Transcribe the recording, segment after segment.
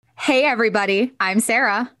Hey everybody, I'm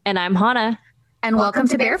Sarah, And I'm Hannah. and welcome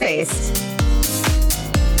to Barefaced.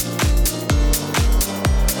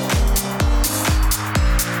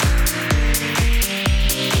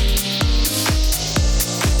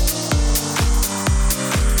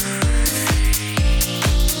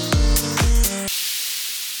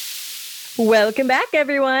 Welcome back,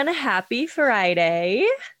 everyone. Happy Friday.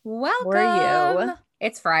 How are you? Welcome.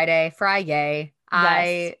 It's Friday.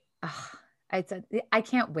 Yes. I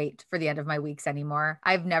can't wait for the end of my weeks anymore.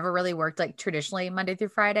 I've never really worked like traditionally Monday through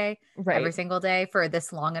Friday every Right. single day for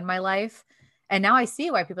this long in my life. And now I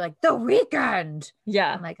see why people are like the weekend. I'm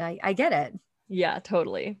Yeah. like, I get it. Yeah,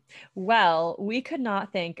 totally. Well, we could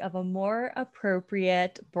not think of a more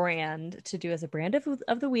appropriate brand to do as a brand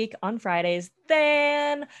of the week on Fridays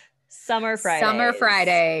than Summer Summer Fridays,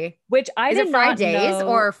 Friday. which I Is it did not Fridays know.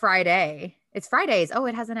 or Friday? It's Fridays. Oh,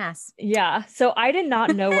 it has an S. Yeah. So I did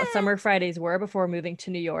not know what Summer Fridays were before moving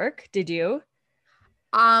to New York. Did you?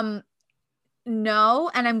 Um,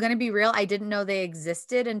 No, and I'm going to be real. I didn't know they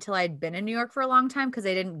existed until I'd been in New York for a long time because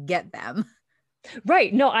I didn't get them.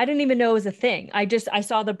 Right. No, I didn't even know it was a thing. I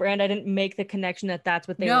saw the brand. I didn't make the connection that that's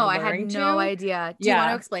what they were No, I had referring no to. idea. Do you want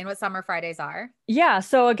to Yeah. explain what Summer Fridays are? Yeah.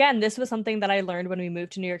 So again, this was something that I learned when we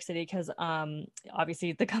moved to New York City because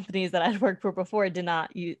obviously the companies that I'd worked for before did not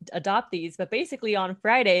adopt these. But basically on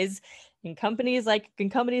Fridays in companies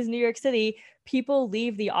in New York City, people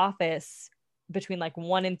leave the office between like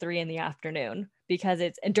 1 and 3 in the afternoon because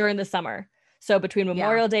it's during the summer. So between Yeah.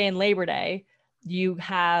 Memorial Day and Labor Day, you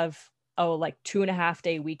have like 2.5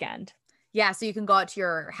 day weekend. Yeah, so you can go out to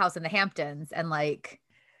your house in the Hamptons and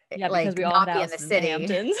Yeah, because like we all have not be in the houses in the city.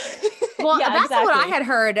 Hamptons. Well, Yeah, that's what I exactly. had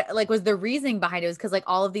heard, like was the reasoning behind it was because like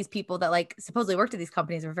all of these people that like supposedly worked at these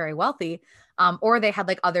companies were very wealthy, or they had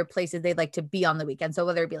like other places they'd like to be on the weekend. So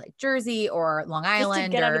whether it be like Jersey or Long Just to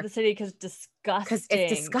Island get out of or the city because because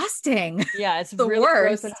it's disgusting. disgusting. Yeah, it's The really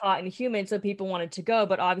gross and worst. hot and humid, so people wanted to go,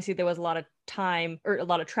 but obviously there was a lot of time or a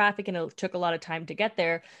lot of traffic and it took a lot of time to get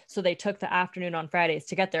there. So they took the afternoon on Fridays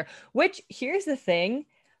to get there. Which here's the thing.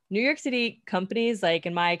 New York City companies, like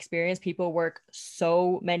in my experience, people work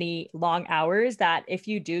so many long hours that if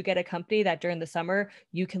you do get a company that during the summer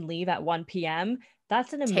you can leave at 1 p.m.,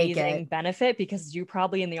 that's an Take amazing it. benefit because you're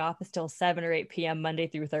probably in the office till 7 or 8 p.m. Monday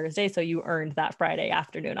through Thursday. So you earned that Friday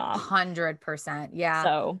afternoon off. 100%. Yeah.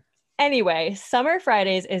 So, anyway, Summer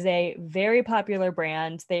Fridays is a very popular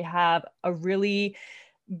brand. They have a really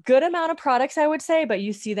good amount of products, I would say, but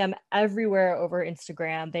you see them everywhere over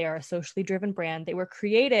Instagram. They are a socially driven brand. They were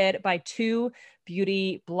created by two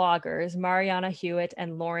beauty bloggers, Mariana Hewitt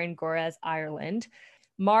and Lauren Gores Ireland.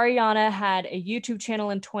 Mariana had a YouTube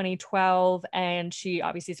channel in 2012 and she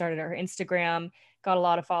obviously started her Instagram, got a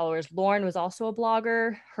lot of followers. Lauren was also a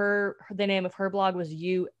blogger. The name of her blog was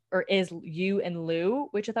You or is You and Lou,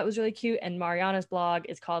 which I thought was really cute. And Mariana's blog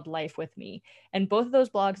is called Life with Me. And both of those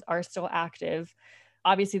blogs are still active.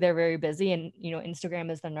 Obviously, they're very busy, and Instagram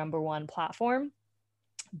is the number one platform.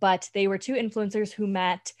 But they were two influencers who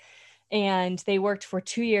met and they worked for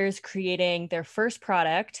 2 years creating their first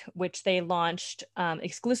product, which they launched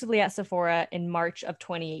exclusively at Sephora in March of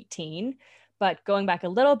 2018. But going back a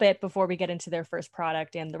little bit before we get into their first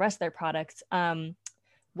product and the rest of their products,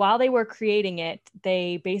 while they were creating it,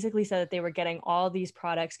 they basically said that they were getting all these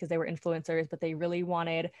products because they were influencers, but they really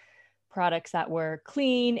wanted products that were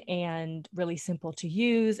clean and really simple to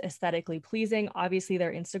use, aesthetically pleasing. Obviously,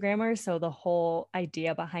 they're Instagrammers. So the whole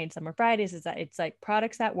idea behind Summer Fridays is that it's like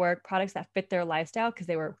products that work, products that fit their lifestyle because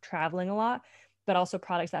they were traveling a lot, but also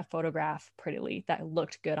products that photograph prettily, that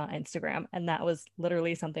looked good on Instagram. And that was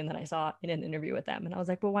literally something that I saw in an interview with them. And I was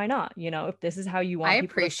like, well, why not? If this is how you I want people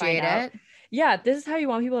to find appreciate out, it. yeah, if this is how you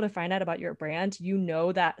want people to find out about your brand,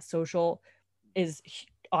 that social is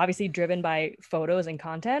obviously driven by photos and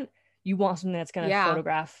content. You want something that's going to Yeah.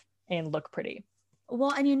 photograph and look pretty.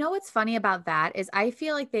 Well, and you know what's funny about that is I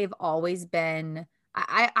feel like they've always been.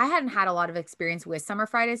 I hadn't had a lot of experience with Summer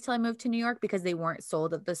Fridays till I moved to New York because they weren't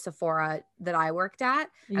sold at the Sephora that I worked at,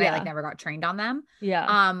 and I like Yeah. never got trained on them.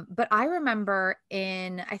 Yeah. But I remember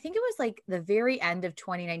I think it was like the very end of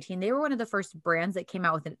 2019, they were one of the first brands that came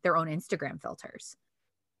out with their own Instagram filters.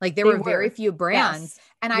 Like there They were very were. few brands. Yes.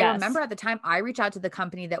 And I Yes. remember at the time I reached out to the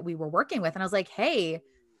company that we were working with and I was like, hey,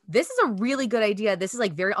 this is a really good idea. This is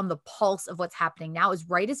like very on the pulse of what's happening now. Is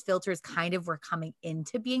right as filters kind of were coming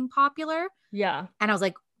into being popular. Yeah. And I was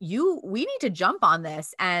like, we need to jump on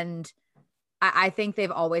this. And I think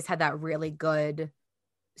they've always had that really good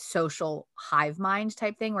social hive mind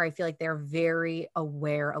type thing where I feel like they're very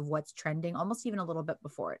aware of what's trending, almost even a little bit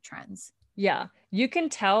before it trends. Yeah. You can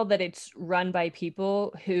tell that it's run by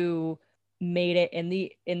people who made it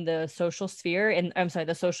in the social sphere, and I'm sorry,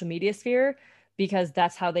 the social media sphere, because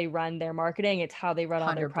that's how they run their marketing. It's how they run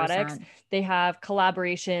all their products. 100%. They have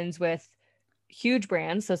collaborations with huge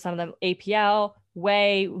brands. So some of them, APL,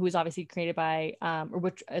 Way, who's obviously created by, or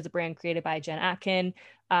which is a brand created by Jen Atkin,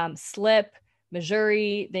 Slip,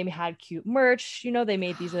 Missouri. They had cute merch. You know, they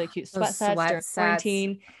made these really cute Those sweat during sets.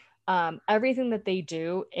 quarantine. Everything that they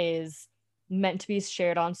do is meant to be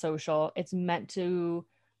shared on social. It's meant to,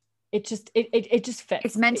 it just It's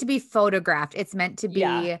fits. meant to be photographed. It's meant to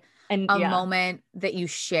Yeah. be And a yeah. moment that you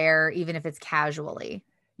share, even if it's casually.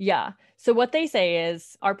 Yeah. So what they say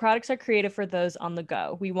is our products are created for those on the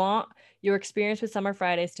go. We want your experience with Summer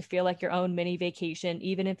Fridays to feel like your own mini vacation,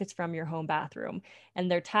 even if it's from your home bathroom. And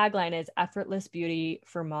their tagline is effortless beauty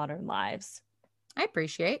for modern lives. I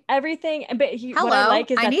appreciate. Everything, but what I Hello.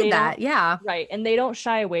 like is I that need they don't, that. Yeah. right, and they don't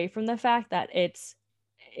shy away from the fact that it's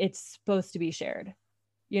supposed to be shared.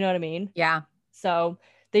 You know what I mean? Yeah. So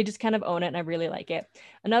they just kind of own it, and I really like it.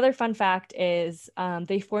 Another fun fact is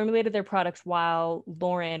they formulated their products while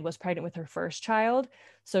Lauren was pregnant with her first child.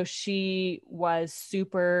 So she was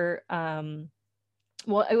super,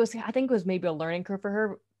 well, it was, I think it was maybe a learning curve for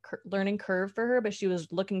her, but she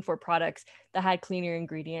was looking for products that had cleaner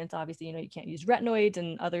ingredients. Obviously, you know, you can't use retinoids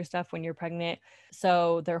and other stuff when you're pregnant.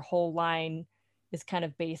 So their whole line is kind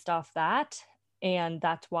of based off that. And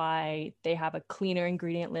that's why they have a cleaner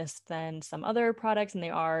ingredient list than some other products, and they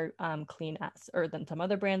are clean as, or than some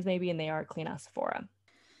other brands maybe, and they are clean as Sephora.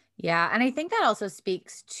 Yeah. And I think that also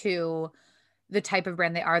speaks to the type of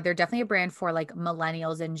brand they are. They're definitely a brand for like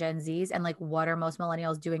millennials and Gen Zs. And like, what are most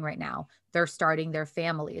millennials doing right now? They're starting their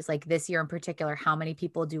families. Like this year in particular, how many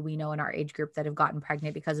people do we know in our age group that have gotten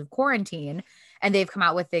pregnant because of quarantine? And they've come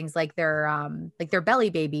out with things like their belly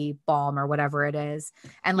baby balm or whatever it is.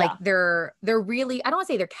 And like Yeah. they're really, I don't want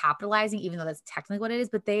to say they're capitalizing, even though that's technically what it is,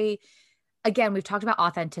 but they, again, we've talked about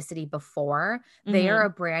authenticity before. They are Mm-hmm. a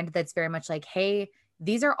brand that's very much like, hey,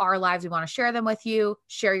 these are our lives. We want to share them with you.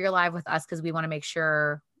 Share your life with us because we want to make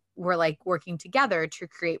sure we're like working together to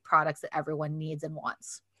create products that everyone needs and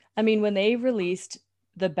wants. I mean, when they released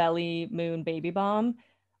the Belly Moon Baby Bomb,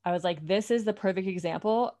 I was like, this is the perfect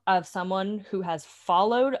example of someone who has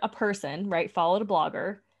followed a person, right? Followed a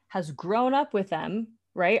blogger, has grown up with them,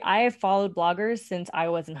 right? I have followed bloggers since I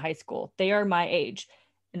was in high school. They are my age.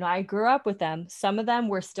 And I grew up with them. Some of them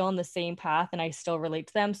were still on the same path and I still relate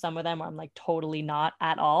to them. Some of them I'm like totally not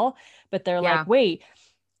at all. But they're like, Yeah. wait,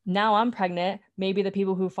 now I'm pregnant. Maybe the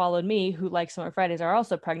people who followed me who like Summer Fridays are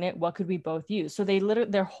also pregnant. What could we both use? So they literally,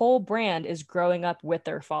 their whole brand is growing up with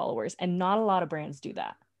their followers, and not a lot of brands do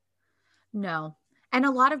that. No. And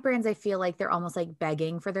a lot of brands, I feel like they're almost like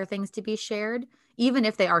begging for their things to be shared, even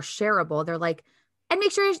if they are shareable. They're like, and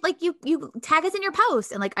make sure like you tag us in your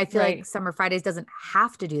post. And like I feel like Right. Summer Fridays doesn't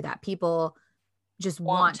have to do that. People just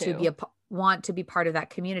Want want to be to. want to be part of that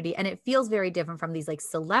community, and it feels very different from these like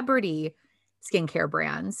celebrity skincare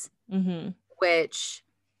brands, Mm-hmm. which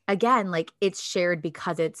again, like it's shared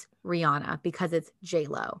because it's Rihanna, because it's J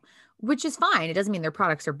Lo, which is fine. It doesn't mean their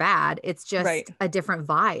products are bad. It's Right. just a different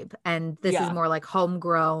vibe, and this is Yeah. more like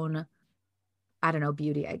homegrown. I don't know,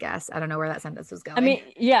 beauty. I guess I don't know where that sentence was I going. mean,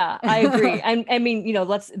 yeah, I agree. And I mean, you know,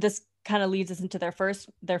 this kind of leads us into their first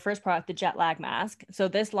product, the jet lag mask. So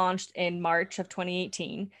this launched in March of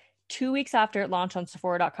 2018. 2 weeks after it launched on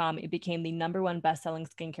Sephora.com, it became the number one best-selling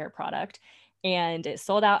skincare product, and it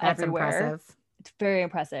sold out That's everywhere. impressive. It's very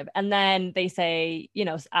impressive. And then they say, you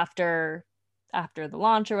know, after the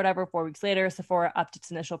launch or whatever, 4 weeks later, Sephora upped its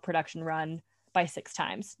initial production run by 6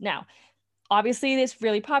 times. Now, obviously it's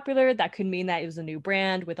really popular. That could mean that it was a new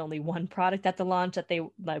brand with only one product at the launch that they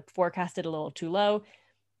like forecasted a little too low.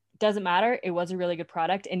 Doesn't matter. It was a really good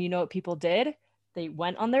product. And you know what people did? They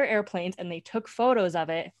went on their airplanes and they took photos of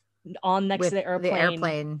it on next to With the the airplane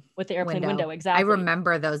airplane with the airplane window. window, I Exactly.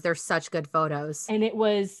 remember those. They're such good photos. And it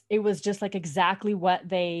was just like exactly what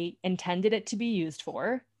they intended it to be used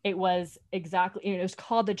for. It was exactly, it was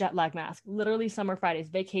called the jet lag mask, literally Summer Fridays,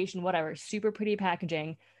 vacation, whatever, super pretty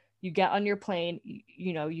packaging. You get on your plane,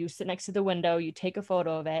 you know, you sit next to the window, you take a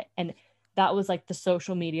photo of it. And that was like the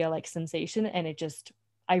social media like sensation. And it just,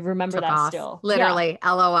 I remember Took that off. still. Yeah. Literally,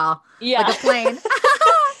 LOL. Like Yeah. a plane. I'm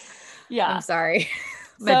Yeah. sorry.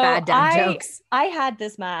 My So bad dad I jokes. I had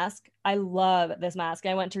this mask. I love this mask.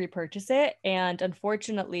 I went to repurchase it, and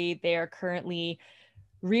unfortunately, they are currently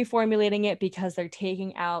reformulating it because they're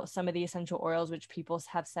taking out some of the essential oils, which people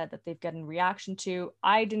have said that they've gotten reaction to.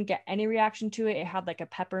 I didn't get any reaction to it. It had like a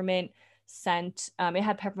peppermint scent. It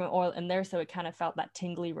had peppermint oil in there, so it kind of felt that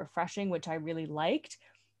tingly, refreshing, which I really liked.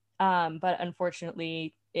 But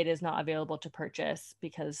unfortunately, it is not available to purchase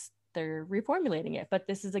because they're reformulating it. But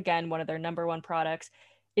this is, again, one of their number one products.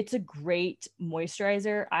 It's a great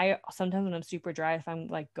moisturizer. I sometimes, when I'm super dry, if I'm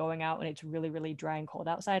like going out and it's really, really dry and cold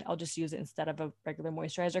outside, I'll just use it instead of a regular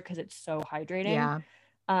moisturizer because it's so hydrating.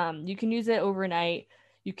 Yeah. You can use it overnight.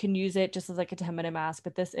 You can use it just as like a 10-minute mask,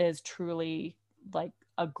 but this is truly like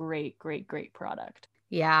a great, great, great product.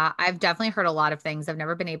 Yeah, I've definitely heard a lot of things. I've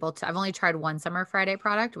never been able to. I've only tried one Summer Friday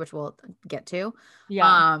product, which we'll get to.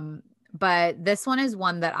 Yeah. But this one is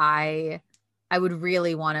one that I would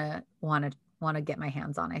really want to get my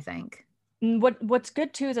hands on, I think. What's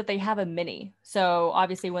good too is that they have a mini. So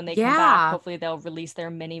obviously when they come back, Yeah. hopefully they'll release their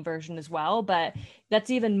mini version as well. But that's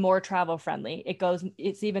even more travel friendly.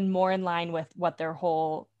 It's even more in line with what their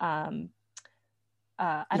whole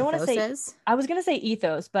I don't want to Ethos say, is. I was gonna say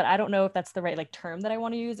ethos, but I don't know if that's the right like term that I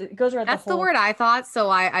want to use. It goes around That's the the whole. word I thought, so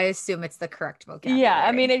I assume it's the correct Yeah,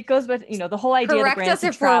 I mean, vocabulary. it goes with, the whole idea of the Correct brand is us to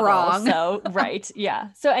if we're travel. wrong. So, right. Yeah.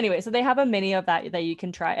 So anyway, so they have a mini of that you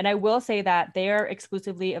can try. And I will say that they are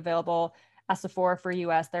exclusively available at Sephora for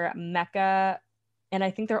US. They're at Mecca, and I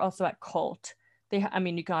think they're also at Cult. I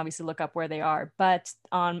mean, you can obviously look up where they are, but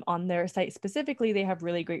on their site specifically, they have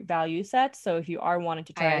really great value sets. So if you are wanting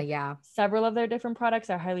to try Yeah. several of their different products,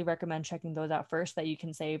 I highly recommend checking those out first, that you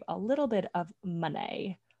can save a little bit of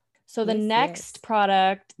money. So the Yes, next yes.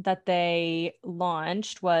 product that they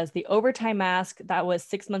launched was the Overtime mask. That was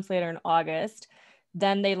 6 months later in August.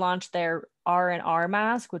 Then they launched their R&R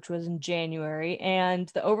mask, which was in January. And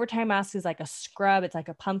the Overtime mask is like a scrub. It's like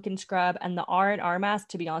a pumpkin scrub. And the R&R mask,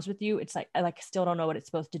 to be honest with you, it's like, I like still don't know what it's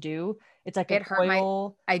supposed to do. It's like a It hurt my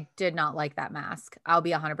coil. I did not like that mask. I'll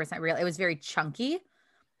be 100% real. It was very chunky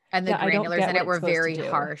and the Yeah, I don't granulars get in what it it's were supposed to very do.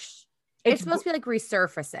 harsh. It's It's supposed to be like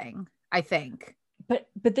resurfacing, I think. but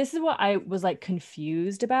this is what I was like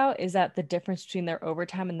confused about, is that the difference between their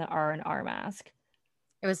Overtime and the R&R mask.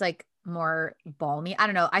 It was like more balmy. I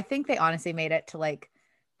don't know. I think they honestly made it to like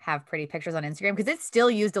have pretty pictures on Instagram because it's still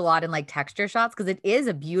used a lot in like texture shots because it is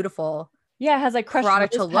a beautiful Yeah, it has like crushed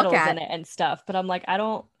product to rose look petals in at. it and stuff. But I'm like, I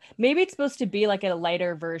don't, maybe it's supposed to be like a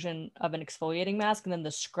lighter version of an exfoliating mask, and then the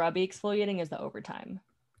scrubby exfoliating is the Overtime.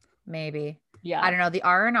 Maybe. I Yeah. don't know. The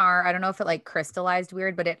R&R, I don't know if it like crystallized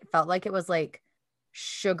weird, but it felt like it was like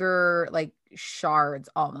sugar, like shards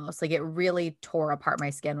almost. Like it really tore apart my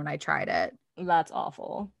skin when I tried it. That's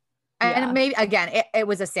awful. And Yeah. maybe again, it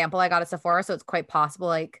was a sample I got at Sephora, so it's quite possible,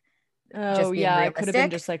 like Oh, just being yeah. It could have been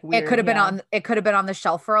realistic. just like It could weird. have been Yeah. on it could have been on the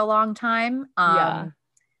shelf for a long time. Yeah.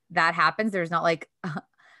 That happens. There's not like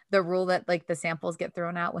the rule that like the samples get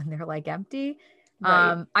thrown out when they're like empty.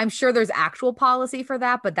 Right. I'm sure there's actual policy for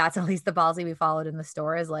that, but that's at least the policy we followed in the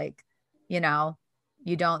store is like, you know,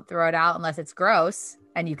 you don't throw it out unless it's gross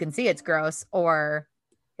and you can see it's gross or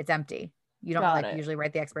it's empty. You don't Got like it. usually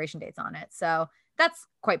write the expiration dates on it. So that's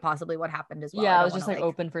quite possibly what happened as well. I Yeah. I don't was want just to like like,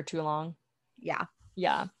 open for too long. yeah.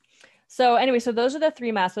 Yeah. So anyway, so those are the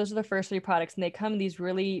three masks. Those are the first three products, and they come in these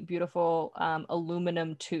really beautiful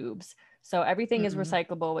aluminum tubes. So everything is Mm-hmm.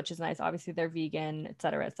 recyclable, which is nice. Obviously, they're vegan, et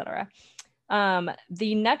cetera, et cetera.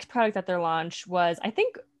 The next product that they launched was, I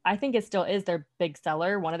think it still is their big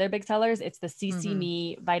seller, one of their big sellers. It's the CC Mm-hmm.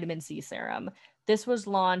 Me Vitamin C Serum. This was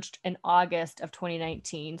launched in August of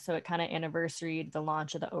 2019, so it kind of anniversaried the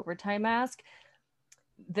launch of the Overtime mask.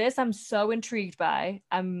 This I'm so intrigued by.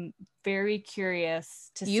 I'm very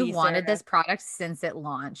curious to You've see, wanted Sarah. this product since it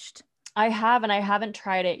launched. I have, and I haven't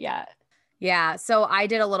tried it yet. Yeah, so I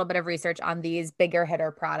did a little bit of research on these bigger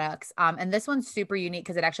hitter products. And this one's super unique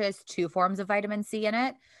because it actually has two forms of vitamin C in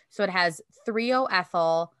it. So it has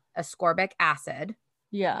 3-O-ethyl ascorbic acid,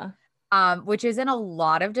 Yeah. which is in a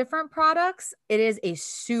lot of different products. It is a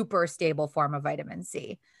super stable form of vitamin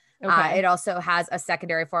C. Okay. It also has a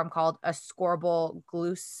secondary form called ascorbyl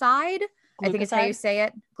glucoside. I think it's how you Glucoside. say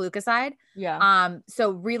it, glucoside. Yeah.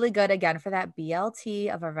 So really good again for that BLT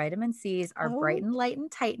of our vitamin C's, our Oh, brighten, lighten,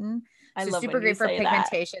 tighten. I So love super when you great for say that.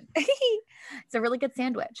 pigmentation. It's a really good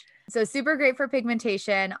sandwich. So super great for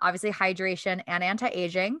pigmentation, obviously hydration and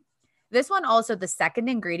anti-aging. This one also, the second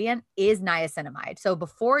ingredient is niacinamide. So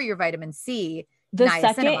before your vitamin C, The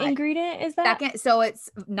second niacinamide. ingredient is that? Second, so it's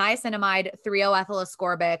niacinamide, 3-O-ethyl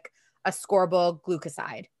ascorbic, ascorbyl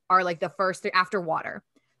glucoside are like the first three after water.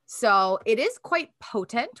 So it is quite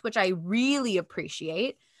potent, which I really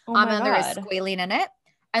appreciate. Oh my And there is God. squalene in it.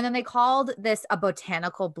 And then they called this a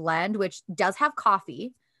botanical blend, which does have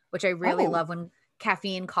coffee, which I really Oh, love when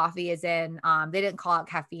caffeine coffee is in. They didn't call it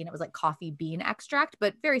caffeine. It was like coffee bean extract,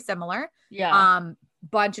 but very similar. yeah.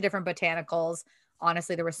 Bunch of different botanicals.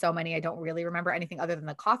 Honestly, there were so many. I don't really remember anything other than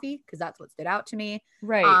the coffee because that's what stood out to me.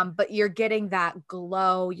 Right. But you're getting that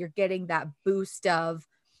glow. You're getting that boost of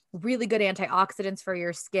really good antioxidants for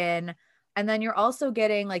your skin. And then you're also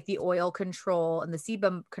getting like the oil control and the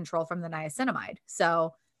sebum control from the niacinamide.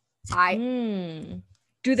 So I,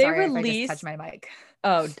 Do they sorry if I just touched release? my mic.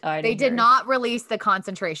 Oh, I They didn't did hear. not release the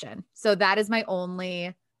concentration. So that is my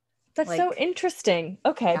only, That's so like, interesting.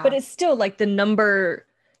 Okay, but yeah, it's still like the number,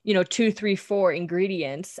 2, 3, 4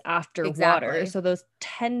 ingredients after water. exactly. So those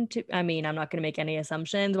tend to, I mean, I'm not going to make any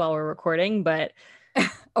assumptions while we're recording, but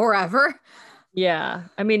Or ever. yeah,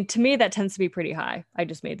 I mean, to me, that tends to be pretty high. I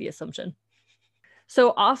just made the assumption.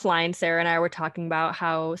 So offline, Sarah and I were talking about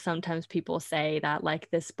how sometimes people say that like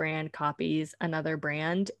this brand copies another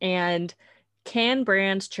brand. And can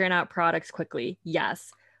brands churn out products quickly?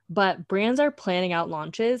 Yes. But brands are planning out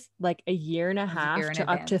launches like a year and a A year half in to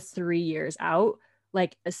up to advance. 3 years out,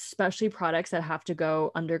 like especially products that have to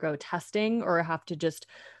go undergo testing or have to just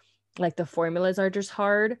like the formulas are just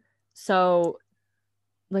hard. So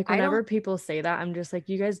like I whenever don't, people say that, I'm just like,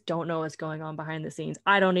 you guys don't know what's going on behind the scenes.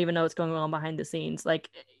 I don't even know what's going on behind the scenes. Like,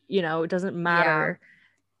 it doesn't yeah. matter.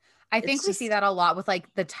 I think It's we see just, that a lot with like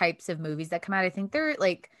the types of movies that come out. I think they're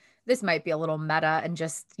like, this might be a little meta and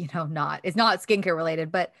just, it's not skincare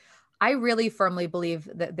related, but I really firmly believe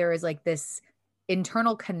that there is like this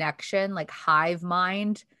internal connection, like hive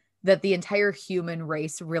mind that the entire human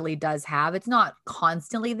race really does have. It's not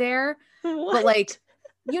constantly there, but what? like,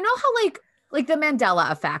 how like the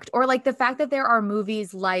Mandela effect or like the fact that there are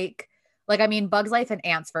movies like I mean Bugs Life and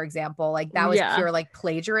Ants, for example, like that was Yeah. pure like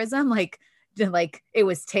plagiarism. Like it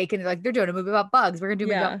was taken like they're doing a movie about bugs. We're gonna do a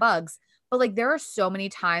movie about Yeah. bugs. But like there are so many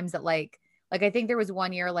times that like I think there was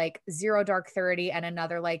one year like Zero Dark 30 and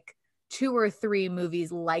another like two or three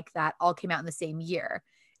movies like that all came out in the same year.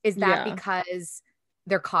 Is that Yeah. because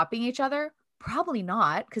they're copying each other? Probably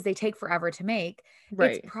not, because they take forever to make. It's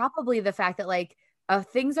Right. probably the fact that like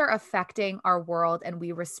things are affecting our world and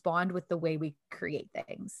we respond with the way we create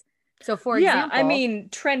things. So for Yeah. I example, mean,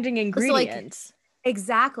 trending so like ingredients.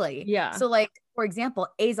 exactly. Yeah. So, like, for example,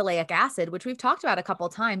 azelaic acid, which we've talked about a couple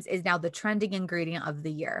of times, is now the trending ingredient of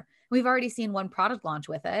the year. We've already seen one product launch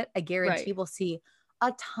with it. I guarantee Right. we'll see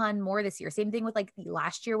a ton more this year. Same thing with like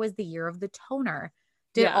last year was the year of the toner.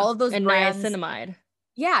 Did Yeah. all of those And brands, niacinamide.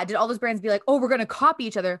 yeah, did all those brands be like, oh, we're going to copy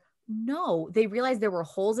each other? No, they realized there were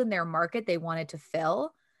holes in their market they wanted to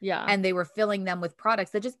fill, Yeah. and they were filling them with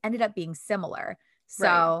products that just ended up being similar. Right.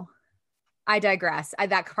 So, I digress.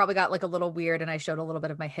 That probably got like a little weird and I showed a little bit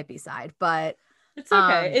of my hippie side, but It's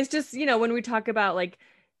okay. um It's just, when we talk about like,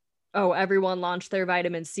 oh, everyone launched their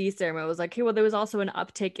vitamin C serum, it was like, hey, well, there was also an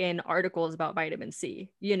uptick in articles about vitamin C.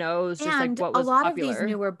 It was just like and what a was lot of these popular.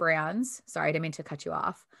 newer brands, sorry, I didn't mean to cut you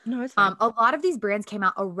off. No, it's fine. A lot of these brands came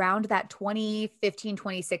out around that 2015,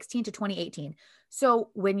 2016 to 2018. So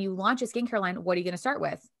when you launch a skincare line, what are you going to start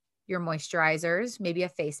with? Your moisturizers, maybe a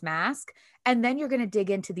face mask, and then you're going to dig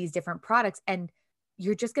into these different products and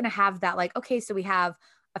you're just going to have that like, okay, so we have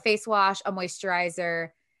a face wash, a moisturizer,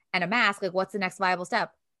 and a mask. Like, what's the next viable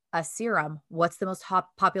step? A serum. What's the most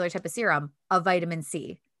popular type of serum? A vitamin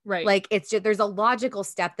C. Right. Like, it's just, there's a logical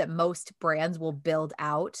step that most brands will build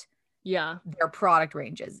out Yeah. their product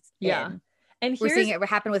ranges Yeah. in. And We're seeing here's it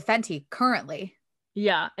happen with Fenty currently.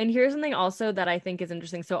 Yeah, and here's something also that I think is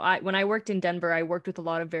interesting. So when I worked in Denver, I worked with a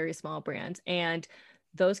lot of very small brands, and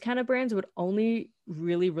those kind of brands would only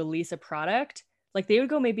really release a product. Like they would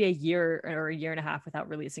go maybe a year or a year and a half without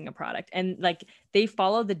releasing a product. And like they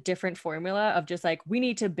follow the different formula of just like we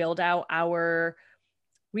need to build out our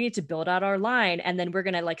line, and then we're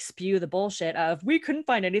going to like spew the bullshit of we couldn't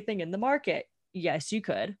find anything in the market. Yes, you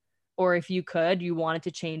could. Or if you could, you wanted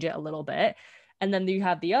to change it a little bit. And then you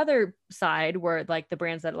have the other side where like the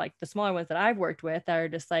brands that like the smaller ones that I've worked with that are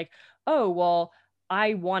just like, oh, well,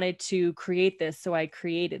 I wanted to create this, so I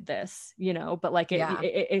created this, but like Yeah.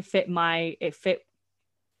 it fit.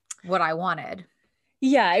 What I wanted.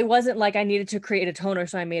 Yeah, it wasn't like I needed to create a toner,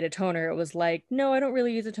 so I made a toner. It was like, no, I don't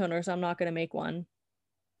really use a toner, so I'm not going to make one,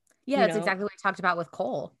 Yeah, you that's know? exactly what we talked about with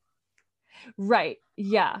Cole. Right.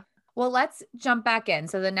 Yeah. Well, let's jump back in.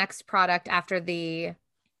 So the next product after the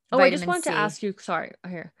Oh, I just vitamin wanted to C. ask you, sorry,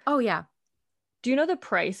 here. Oh yeah. Do you know the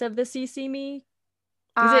price of the CC Me? Is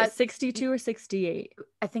Uh it 62 or 68?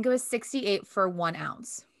 I think it was 68 for 1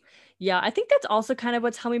 ounce. Yeah, I think that's also kind of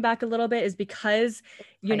what's held me back a little bit is because,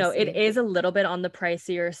 it Pricey. is a little bit on the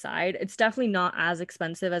pricier side. It's definitely not as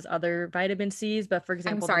expensive as other vitamin C's, but for I'm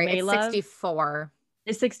example, the sorry, it's Maylove 64.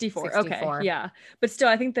 is 64. Okay, 64. yeah. But still,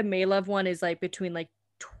 I think the Maylove one is like between like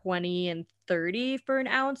 20 and 30 for an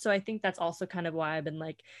ounce. So I think that's also kind of why I've been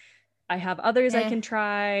like, I have others I Eh, can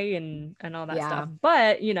try and all that stuff. yeah.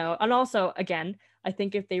 But, and also again, I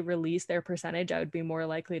think if they release their percentage, I would be more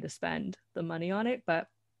likely to spend the money on it, but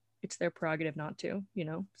it's their prerogative not to.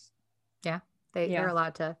 Yeah. They're Yeah.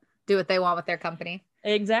 allowed to Do what they want with their company.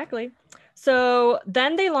 Exactly. So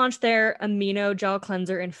then they launched their amino gel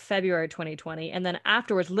cleanser in February 2020. And then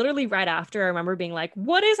afterwards, literally right after, I remember being like,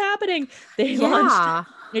 what is happening? They launched,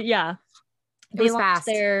 yeah, it was fast.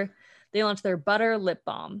 They launched their butter lip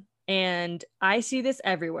balm. And I see this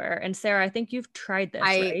everywhere. And Sarah, I think you've tried this,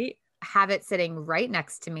 right? Have it sitting right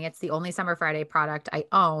next to me. It's the only Summer Friday product I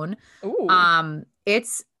own. Ooh.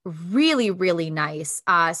 It's really, really nice.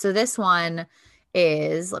 So this one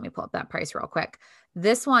is, let me pull up that price real quick.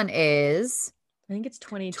 This one is, I think it's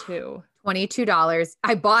 $22.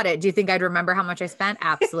 I bought it. Do you think I'd remember how much I spent?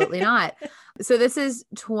 Absolutely not. So this is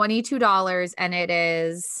 $22 and it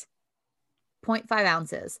is 0.5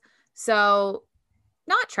 ounces. So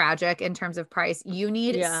not tragic in terms of price. You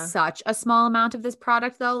need such a small amount of this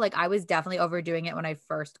product though. Like I was definitely overdoing it when I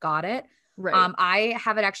first got it. Right. I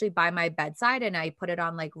have it actually by my bedside and I put it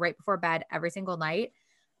on like right before bed every single night.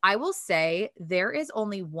 I will say there is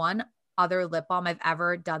only one other lip balm I've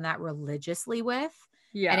ever done that religiously with.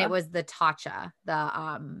 Yeah. And it was the Tatcha,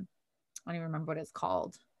 I don't even remember what it's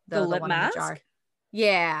called. The lip one mask? in the jar.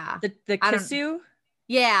 Yeah. The Kiss You?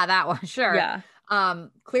 Yeah, that one. Sure. Yeah.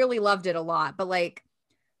 Clearly loved it a lot, but like,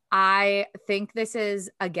 I think this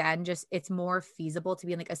is, again, just, it's more feasible to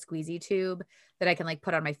be in like a squeezy tube that I can like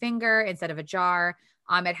put on my finger instead of a jar.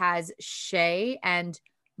 It has shea and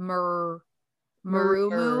maruru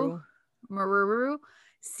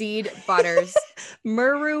seed butters.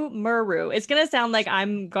 Muru. It's going to sound like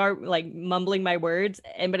I'm like mumbling my words,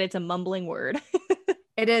 but it's a mumbling word.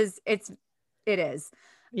 It is.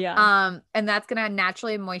 Yeah. And that's going to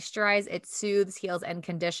naturally moisturize. It soothes, heals, and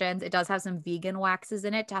conditions. It does have some vegan waxes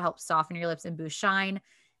in it to help soften your lips and boost shine.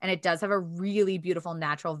 And it does have a really beautiful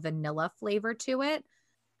natural vanilla flavor to it.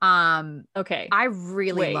 Okay. I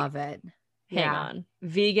really love it. Hang on.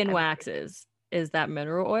 Vegan waxes. Is that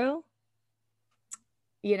mineral oil?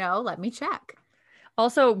 Let me check.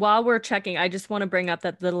 Also, while we're checking, I just want to bring up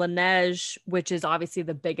that the Laneige, which is obviously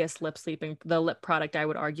the biggest the lip product, I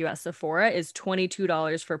would argue, at Sephora, is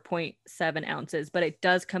 $22 for 0.7 ounces, but it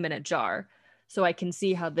does come in a jar. So I can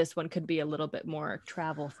see how this one could be a little bit more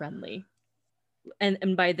travel friendly.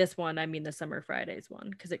 And by this one, I mean the Summer Fridays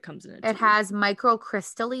one, because it comes in a tube. It has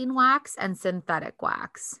microcrystalline wax and synthetic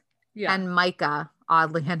wax. Yeah. And mica,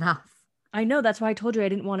 oddly enough. I know, that's why I told you I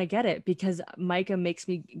didn't want to get it, because mica makes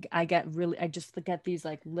me, I just get these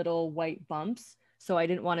like little white bumps. So I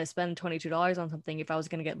didn't want to spend $22 on something if I was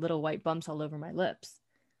going to get little white bumps all over my lips.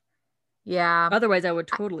 Yeah. Otherwise I would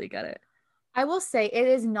totally get it. I will say it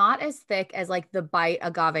is not as thick as like the Bite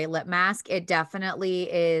Agave lip mask. It definitely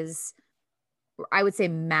is, I would say,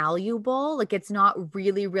 malleable. Like it's not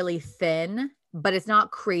really, really thin, but it's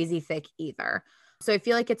not crazy thick either. So I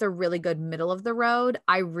feel like it's a really good middle of the road.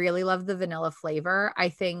 I really love the vanilla flavor.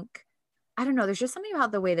 I don't know, there's just something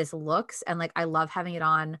about the way this looks. And like, I love having it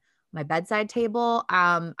on my bedside table.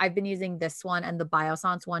 I've been using this one and the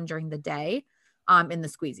Biossance one during the day in the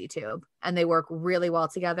squeezy tube. And they work really well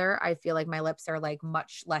together. I feel like my lips are like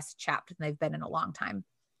much less chapped than they've been in a long time.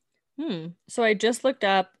 So I just looked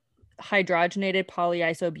up hydrogenated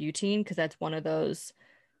polyisobutene, because that's one of those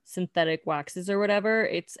synthetic waxes or whatever.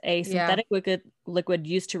 It's a synthetic liquid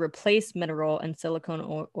used to replace mineral and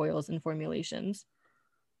silicone oils in formulations.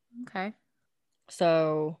 Okay.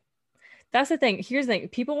 So that's the thing. Here's the thing.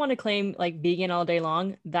 People want to claim like vegan all day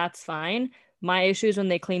long. That's fine. My issue is when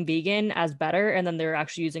they claim vegan as better and then they're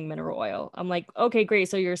actually using mineral oil. I'm like, okay, great.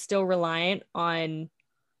 So you're still reliant on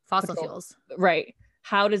fossil fuels. Right.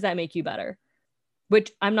 How does that make you better?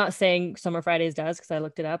 Which I'm not saying Summer Fridays does, because I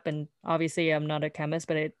looked it up and obviously I'm not a chemist,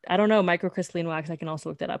 but I don't know, microcrystalline wax, I can also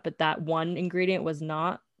look that up, but that one ingredient was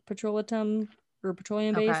not petroleum or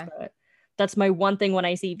petroleum based. Okay. But that's my one thing when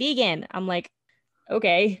I see vegan, I'm like,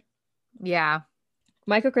 okay. Yeah.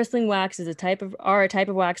 Microcrystalline wax is a type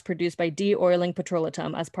of wax produced by de-oiling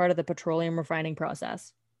petroleum as part of the petroleum refining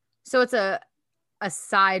process. So it's a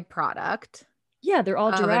side product. Yeah, they're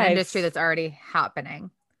all derived. An industry that's already happening.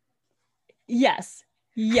 Yes.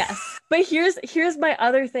 But here's my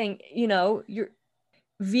other thing. Your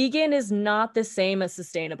vegan is not the same as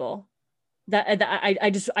sustainable. I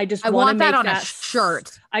just want that on a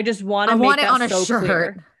shirt. I just want it on a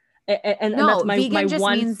shirt. And that's my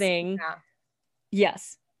one thing. Yeah.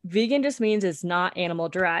 Yes. Vegan just means it's not animal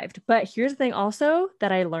derived. But here's the thing also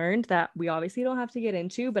that I learned that we obviously don't have to get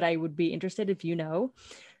into, but I would be interested if you know.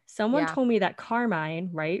 Someone told me that carmine,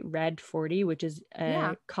 right, red 40, which is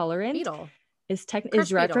a colorant, beetle, is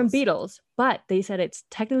derived from beetles. But they said it's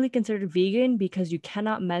technically considered vegan because you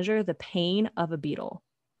cannot measure the pain of a beetle.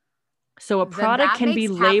 So a product can be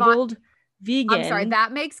labeled vegan. I'm sorry,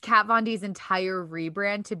 that makes Kat Von D's entire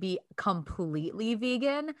rebrand to be completely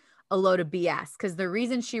vegan. a load of BS, because the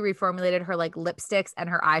reason she reformulated her like lipsticks and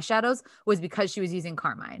her eyeshadows was because she was using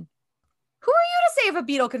Carmine. Who are you to say if a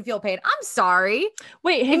beetle can feel pain? I'm sorry.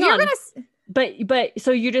 Wait, hang If you're on. gonna But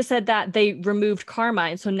so you just said that they removed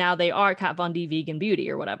Carmine, so now they are Kat Von D Vegan Beauty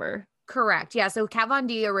or whatever. Correct. Yeah. So Kat Von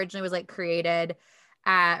D originally was like created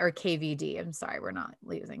at, or KVD. I'm sorry, we're not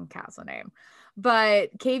using Kat's name,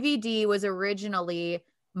 but KVD was originally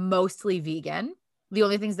mostly vegan. The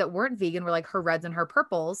only things that weren't vegan were like her reds and her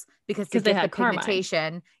purples, because to They get the had Carmine.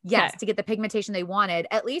 pigmentation, yes, Okay. to get the pigmentation they wanted.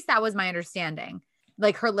 At least that was my understanding.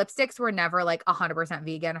 Like her lipsticks were never like 100%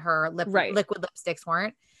 vegan. Her Right. liquid lipsticks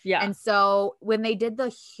weren't. Yeah. And so when they did the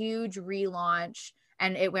huge relaunch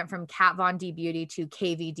and it went from Kat Von D Beauty to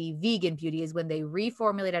KVD Vegan Beauty is when they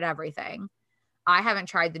reformulated everything. I haven't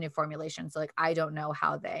tried the new formulation, so like I don't know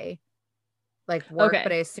how they like work, Okay.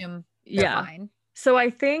 but I assume they're Yeah. fine. So I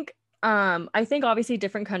think obviously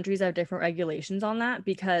different countries have different regulations on that,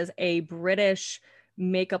 because a British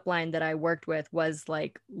makeup line that I worked with was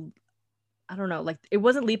like, I don't know, like it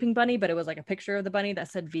wasn't Leaping Bunny, but it was like a picture of the bunny that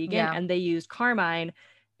said vegan, Yeah. and they used Carmine.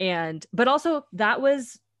 But also that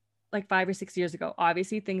was like 5 or 6 years ago.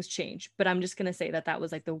 Obviously things change, but I'm just going to say that that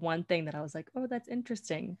was like the one thing that I was like, oh, that's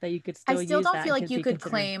interesting that you could I still still use don't that feel and like could you be could considered.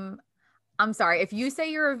 claim. I'm sorry. If you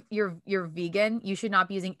say you're vegan, you should not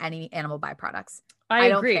be using any animal byproducts. I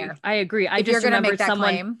don't agree. care. I agree. I If you're just gonna make remembered that someone.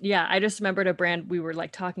 claim. Yeah, I just remembered a brand, we were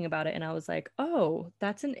like talking about it, and I was like, oh,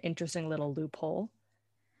 that's an interesting little loophole.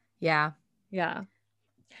 Yeah. Yeah.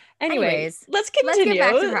 Anyway, Anyways, let's let's get back to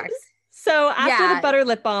continue. practice. So after the Yeah. butter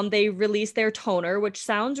lip balm, they released their toner, which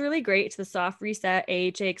sounds really great. It's the Soft Reset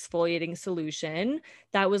AHA exfoliating solution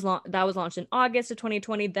that was launched in August of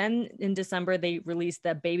 2020. Then in December, they released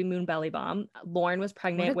the Baby Moon Belly Balm. Lauren was What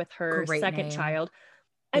pregnant a with her great second name. child.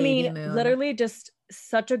 I Baby mean, Moon. literally just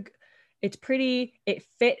it's pretty, it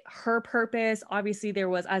fit her purpose. Obviously there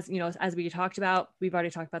was, as you know, as we talked about, we've already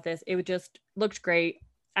talked about this, it just looked great.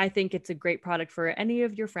 I think it's a great product for any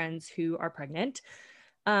of your friends who are pregnant.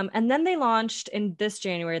 And then they launched in this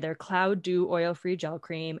January their Cloud Dew oil-free gel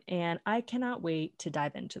cream, and I cannot wait to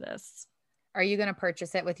dive into this. Are you gonna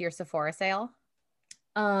purchase it with your Sephora sale?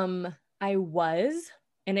 I was,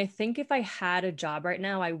 and I think if I had a job right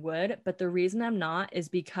now, I would. But the reason I'm not is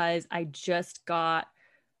because I just got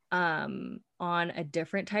on a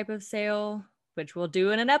different type of sale, which we'll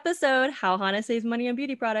do in an episode, how Hannah saves money on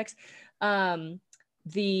beauty products.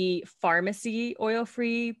 The pharmacy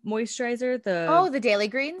oil-free moisturizer, The Daily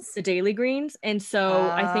Greens. the Daily Greens. And so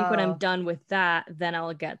I think when I'm Oh, done with that, then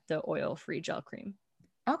I'll get the oil-free gel cream.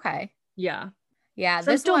 okay. Yeah. Yeah, So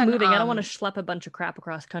I'm this still one, moving. I don't want to schlep a bunch of crap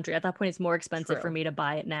across country. At that point, it's more expensive for true. me to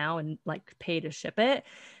buy it now and like pay to ship it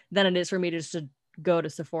than it is for me to just to go to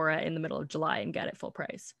Sephora in the middle of July and get it full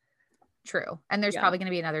price. True. And there's Yeah. probably going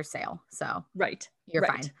to be another sale. So Right. you're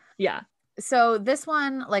Right. fine. Yeah. So this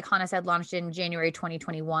one, like Hannah said, launched in January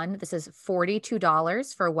 2021. This is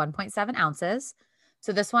 $42 for 1.7 ounces.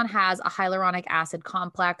 So this one has a hyaluronic acid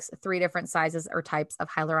complex, 3 different sizes or types of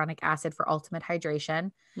hyaluronic acid for ultimate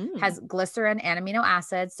hydration, has glycerin and amino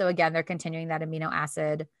acids. So again, they're continuing that amino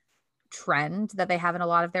acid trend that they have in a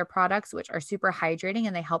lot of their products, which are super hydrating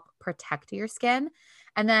and they help protect your skin.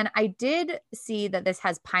 And then I did see that this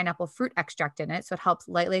has pineapple fruit extract in it. So it helps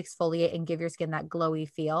lightly exfoliate and give your skin that glowy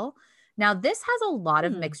feel. Now, this has a lot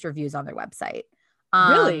of mixed reviews on their website.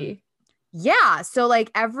 Really? Yeah. So,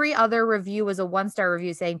 like, every other review was a 1-star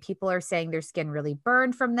review saying people are saying their skin really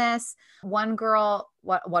burned from this. One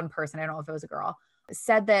person, I don't know if it was a girl,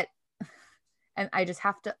 said that, and I just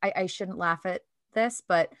have to, I shouldn't laugh at this,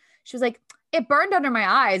 but she was like, it burned under my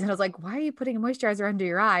eyes. And I was like, why are you putting a moisturizer under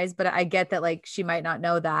your eyes? But I get that, like, she might not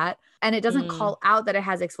know that. And it doesn't call out that it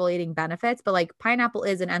has exfoliating benefits, but like pineapple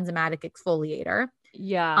is an enzymatic exfoliator.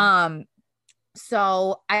 Yeah.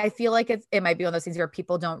 So I feel like it might be one of those things where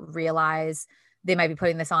people don't realize they might be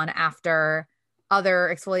putting this on after other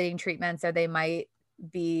exfoliating treatments, or they might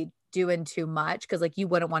be doing too much, because like you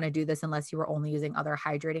wouldn't want to do this unless you were only using other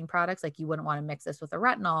hydrating products. Like you wouldn't want to mix this with a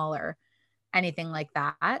retinol or anything like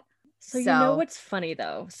that. So you know what's funny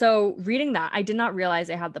though? So reading that, I did not realize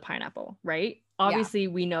it had the pineapple, right? Obviously,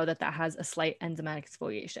 we know that has a slight enzymatic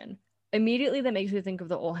exfoliation. Immediately, that makes me think of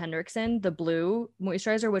the Ole Henriksen, the blue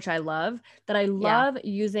moisturizer, which I love, that I love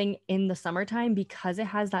using in the summertime because it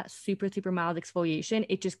has that super, super mild exfoliation.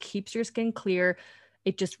 It just keeps your skin clear.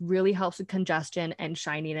 It just really helps with congestion and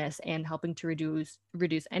shininess and helping to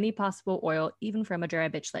reduce any possible oil, even from a dry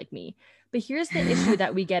bitch like me. But here's the issue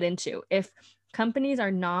that we get into. If companies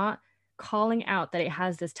are not calling out that it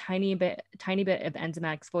has this tiny bit of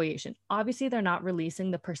enzymatic exfoliation, obviously they're not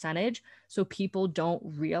releasing the percentage, so people don't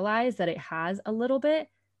realize that it has a little bit.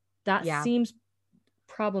 That seems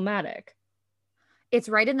problematic? It's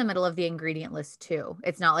right in the middle of the ingredient list too.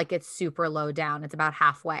 It's not like it's super low down. It's about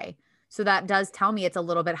halfway. So that does tell me it's a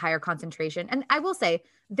little bit higher concentration. And I will say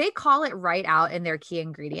they call it right out in their key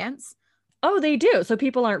ingredients. Oh, they do. So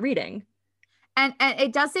people aren't reading. And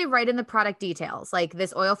it does say right in the product details, like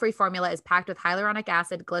this oil-free formula is packed with hyaluronic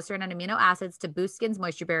acid, glycerin, and amino acids to boost skin's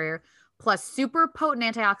moisture barrier, plus super potent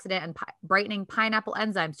antioxidant and brightening pineapple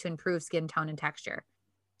enzymes to improve skin tone and texture.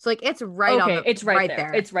 So like it's right on the it's right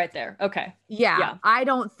there. It's right there. Okay. Yeah. I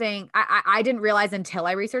don't think I didn't realize until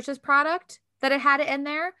I researched this product that it had it in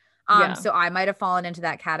there. So I might have fallen into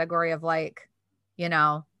that category of like, you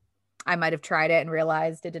know, I might have tried it and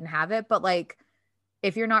realized it didn't have it. But like,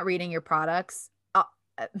 if you're not reading your products,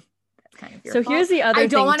 that's kind of your fault. Here's the other I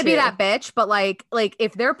don't want to be that bitch, but like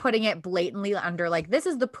if they're putting it blatantly under like, this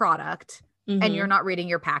is the product and you're not reading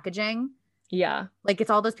your packaging. Yeah. Like it's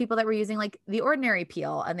all those people that were using like the Ordinary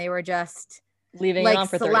peel and they were just leaving like it on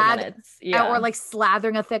for 30 minutes. Yeah. Or like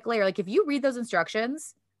slathering a thick layer. Like if you read those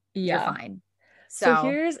instructions, you're fine. So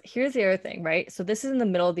here's the other thing, right? So this is in the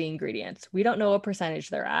middle of the ingredients. We don't know what percentage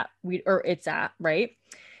they're at, it's at, right?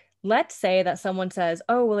 Let's say that someone says,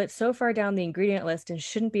 oh, well, it's so far down the ingredient list and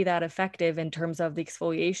shouldn't be that effective in terms of the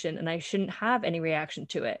exfoliation, and I shouldn't have any reaction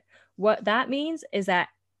to it. What that means is that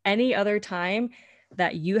any other time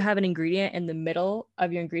that you have an ingredient in the middle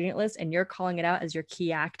of your ingredient list and you're calling it out as your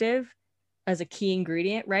key active, as a key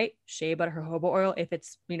ingredient, right? Shea butter, jojoba oil, if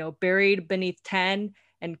it's, you know, buried beneath 10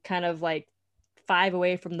 and kind of like 5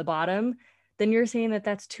 away from the bottom, then you're saying that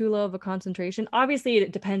that's too low of a concentration. Obviously,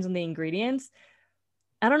 it depends on the ingredients.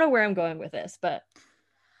 I don't know where I'm going with this, but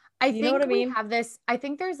I think we have this. I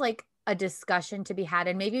think there's like a discussion to be had,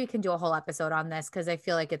 and maybe we can do a whole episode on this because I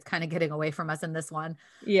feel like it's kind of getting away from us in this one.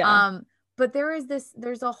 Yeah. But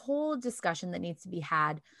there's a whole discussion that needs to be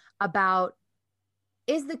had about,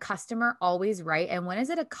 is the customer always right? And when is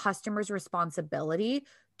it a customer's responsibility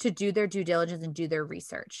to do their due diligence and do their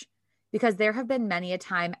research? Because there have been many a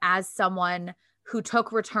time, as someone who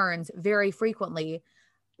took returns very frequently,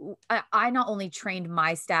 I not only trained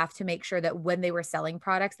my staff to make sure that when they were selling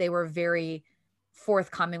products, they were very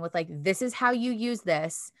forthcoming with like, this is how you use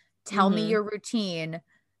this. Tell me your routine.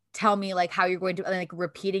 Tell me like how you're going to, like,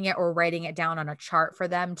 repeating it or writing it down on a chart for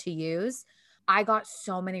them to use. I got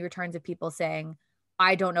so many returns of people saying,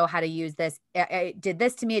 I don't know how to use this. It did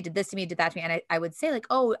this to me. It did this to me. It did that to me. And I would say like,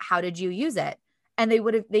 oh, how did you use it? And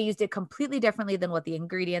they used it completely differently than what the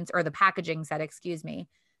ingredients or the packaging said, excuse me.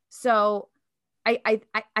 So I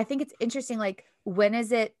think it's interesting. Like, when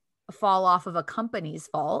is it fall off of a company's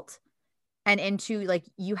fault and into like,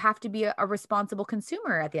 you have to be a responsible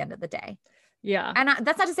consumer at the end of the day. Yeah. And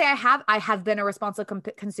that's not to say I have been a responsible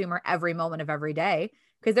consumer every moment of every day,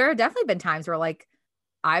 because there have definitely been times where like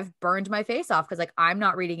I've burned my face off because like I'm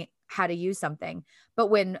not reading how to use something. But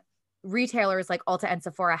when retailers like Ulta and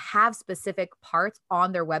Sephora have specific parts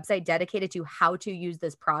on their website dedicated to how to use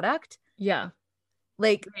this product,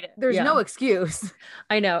 like there's no excuse.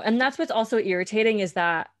 I know. And that's what's also irritating is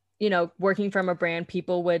that, you know, working from a brand,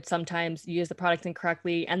 people would sometimes use the product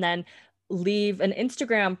incorrectly and then leave an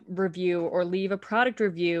Instagram review or leave a product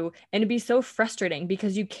review, and it'd be so frustrating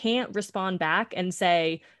because you can't respond back and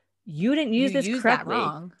say, you didn't use this correctly.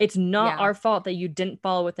 It's not our fault that you didn't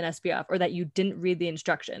follow with an SPF or that you didn't read the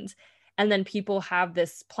instructions. And then people have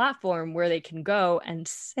this platform where they can go and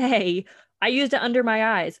say, I used it under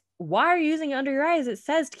my eyes. Why are you using it under your eyes? It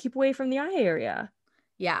says to keep away from the eye area.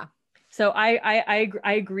 Yeah. So I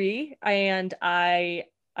agree. And I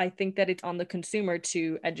think that it's on the consumer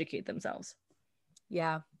to educate themselves.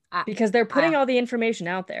 Yeah. Because they're putting all the information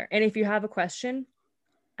out there. And if you have a question,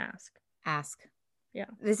 ask. Yeah.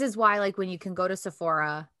 This is why, like, when you can go to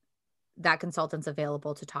Sephora, that consultant's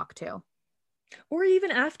available to talk to. Or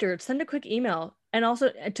even after, send a quick email, and also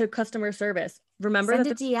to customer service. Remember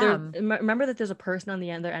that there's a person on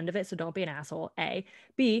the other end of it, so don't be an asshole. A.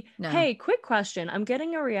 B. No. Hey, quick question. I'm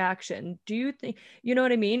getting a reaction. Do you think, you know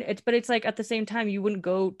what I mean? It's like at the same time, you wouldn't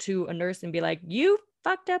go to a nurse and be like, you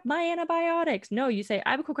fucked up my antibiotics. No, you say,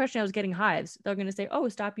 I have a quick question. I was getting hives. They're going to say, oh,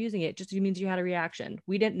 stop using it. Just means you had a reaction.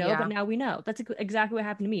 We didn't know, but now we know. That's exactly what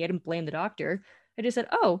happened to me. I didn't blame the doctor. I just said,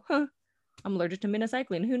 I'm allergic to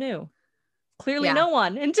minocycline. Who knew? Clearly no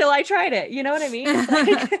one until I tried it. You know what I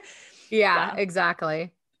mean? Yeah,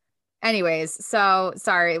 exactly. Anyways, so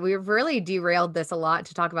sorry. We've really derailed this a lot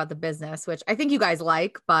to talk about the business, which I think you guys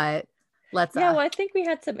like, but let's. Well, I think we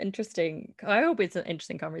had some I hope it's an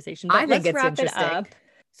interesting conversation. But I think it's interesting.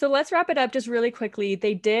 So let's wrap it up just really quickly.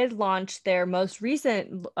 They did launch their most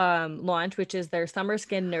recent launch, which is their Summer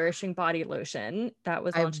Skin Nourishing Body Lotion. That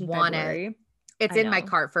was launched in February. It's I in my know.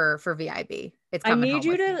 cart for VIB. It's coming home with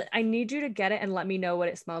me. I need you to get it and let me know what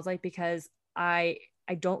it smells like, because I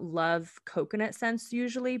don't love coconut scents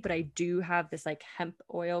usually, but I do have this like hemp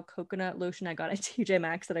oil coconut lotion I got at TJ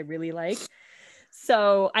Maxx that I really like.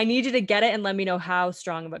 So I need you to get it and let me know how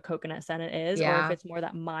strong of a coconut scent it is, or if Yeah. it's more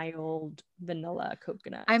that mild vanilla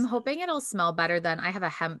coconut. I'm hoping it'll smell better than I have a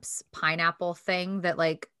hemp's pineapple thing that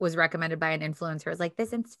like was recommended by an influencer. It's like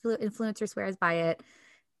this influencer swears by it.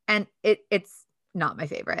 And it's not my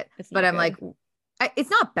favorite, It's but not I'm like, good. it's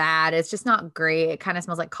not bad. It's just not great. It kind of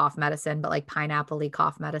smells like cough medicine, but like pineapple-y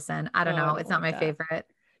cough medicine. I don't Oh, I know. don't It's not like my that. favorite.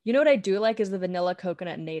 You know what I do like is the vanilla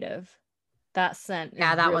coconut native. That scent is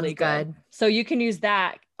Yeah, that one's really good. good. So you can use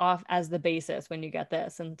that off as the basis when you get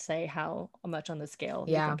this and say how much on the scale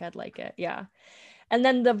you Yeah. think I'd like it. Yeah. And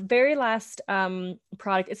then the very last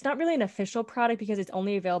product, it's not really an official product because it's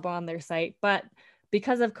only available on their site, but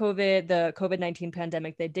because of COVID, the COVID-19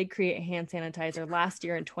 pandemic, they did create a hand sanitizer last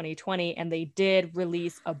year in 2020, and they did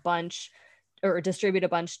release a bunch or distribute a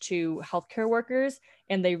bunch to healthcare workers,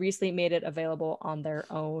 and they recently made it available on their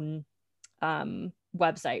own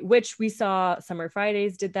website, which we saw Summer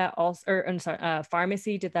Fridays did that also, or I'm sorry,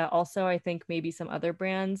 Pharmacy did that also. I think maybe some other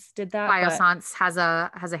brands did that, but Biossance has a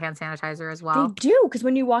hand sanitizer as they well. do, because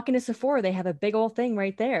when you walk into Sephora, they have a big old thing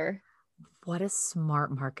right there. What a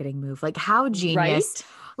smart marketing move. Like how genius. Right?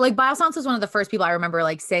 Like Biossance was one of the first people I remember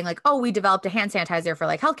like saying like, oh, we developed a hand sanitizer for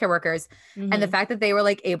like healthcare workers. And the Mm-hmm. fact that they were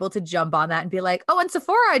like able to jump on that and be like, oh, and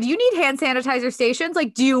Sephora, do you need hand sanitizer stations?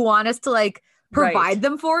 Like, do you want us to like provide Right.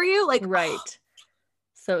 them for you? Like, Right.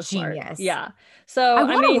 So smart. genius. Yeah. So, I I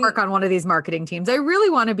want to mean, work on one of these marketing teams. I really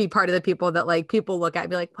want to be part of the people that like people look at and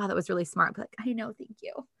be like, wow, that was really smart. But like, I know, thank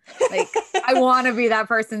you. Like, I want to be that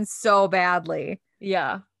person so badly.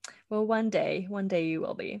 yeah. Well, one day you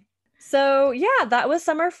will be. So yeah, that was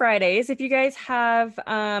Summer Fridays. If you guys have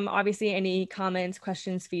obviously any comments,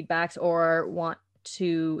 questions, feedbacks, or want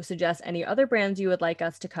to suggest any other brands you would like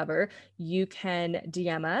us to cover, you can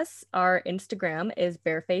DM us. Our Instagram is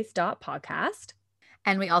barefaced.podcast.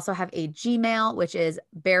 And we also have a Gmail, which is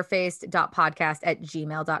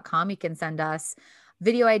barefaced.podcast@gmail.com. You can send us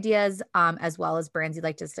video ideas as well as brands you'd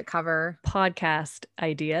like us to cover. Podcast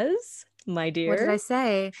ideas, my What did I dear.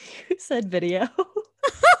 say? You said video.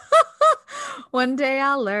 One day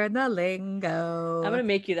I'll learn the I'm lingo. gonna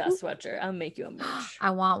make you that sweatshirt. I'll make you a merch.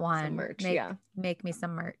 I want Some one. merch. Make Yeah. make me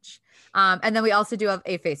some merch. And then we also do have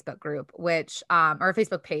a Facebook group, which or a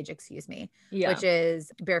Facebook page, excuse me, Yeah. which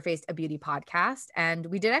is Barefaced a Beauty Podcast. And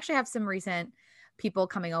we did actually have some recent people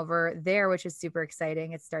coming over there, which is super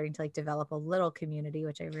exciting. It's starting to like develop a little community,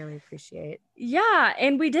 which I really appreciate. Yeah,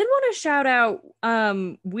 and we did want to shout out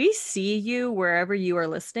we see you wherever you are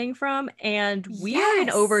listening from, and we are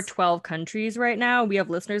in over Yes. 12 countries right now. We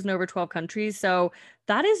have listeners in over 12 countries, so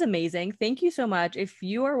that is amazing. Thank you so much. If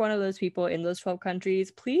you are one of those people in those 12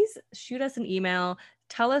 countries, please shoot us an email.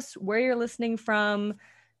 Tell us where you're listening from.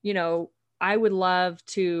 You know, we would love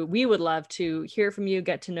to hear from you,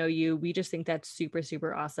 get to know you. We just think that's super,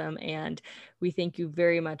 super awesome. And we thank you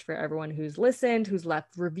very much for everyone who's listened, who's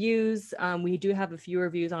left reviews. We do have a few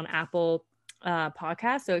reviews on Apple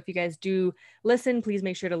Podcast. So if you guys do listen, please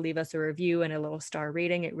make sure to leave us a review and a little star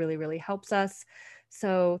rating. It really, really helps us.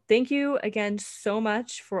 So thank you again so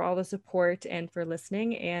much for all the support and for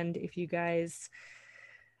listening. And if you guys,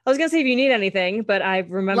 I was gonna say if you need anything, but I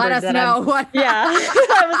remembered Let us that know I'm what. yeah.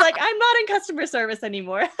 I was like, I'm not in customer service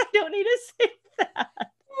anymore. I don't need to say that.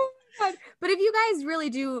 But if you guys really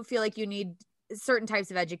do feel like you need certain types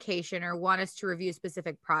of education or want us to review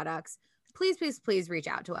specific products, please, please, please reach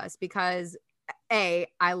out to us because A,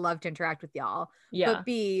 I love to interact with y'all. Yeah. But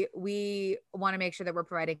B, we want to make sure that we're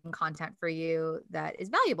providing content for you that is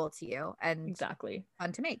valuable to you and Exactly.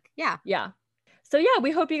 fun to make. Yeah. Yeah. So yeah,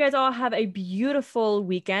 we hope you guys all have a beautiful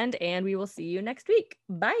weekend and we will see you next week.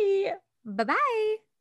 Bye. Bye-bye.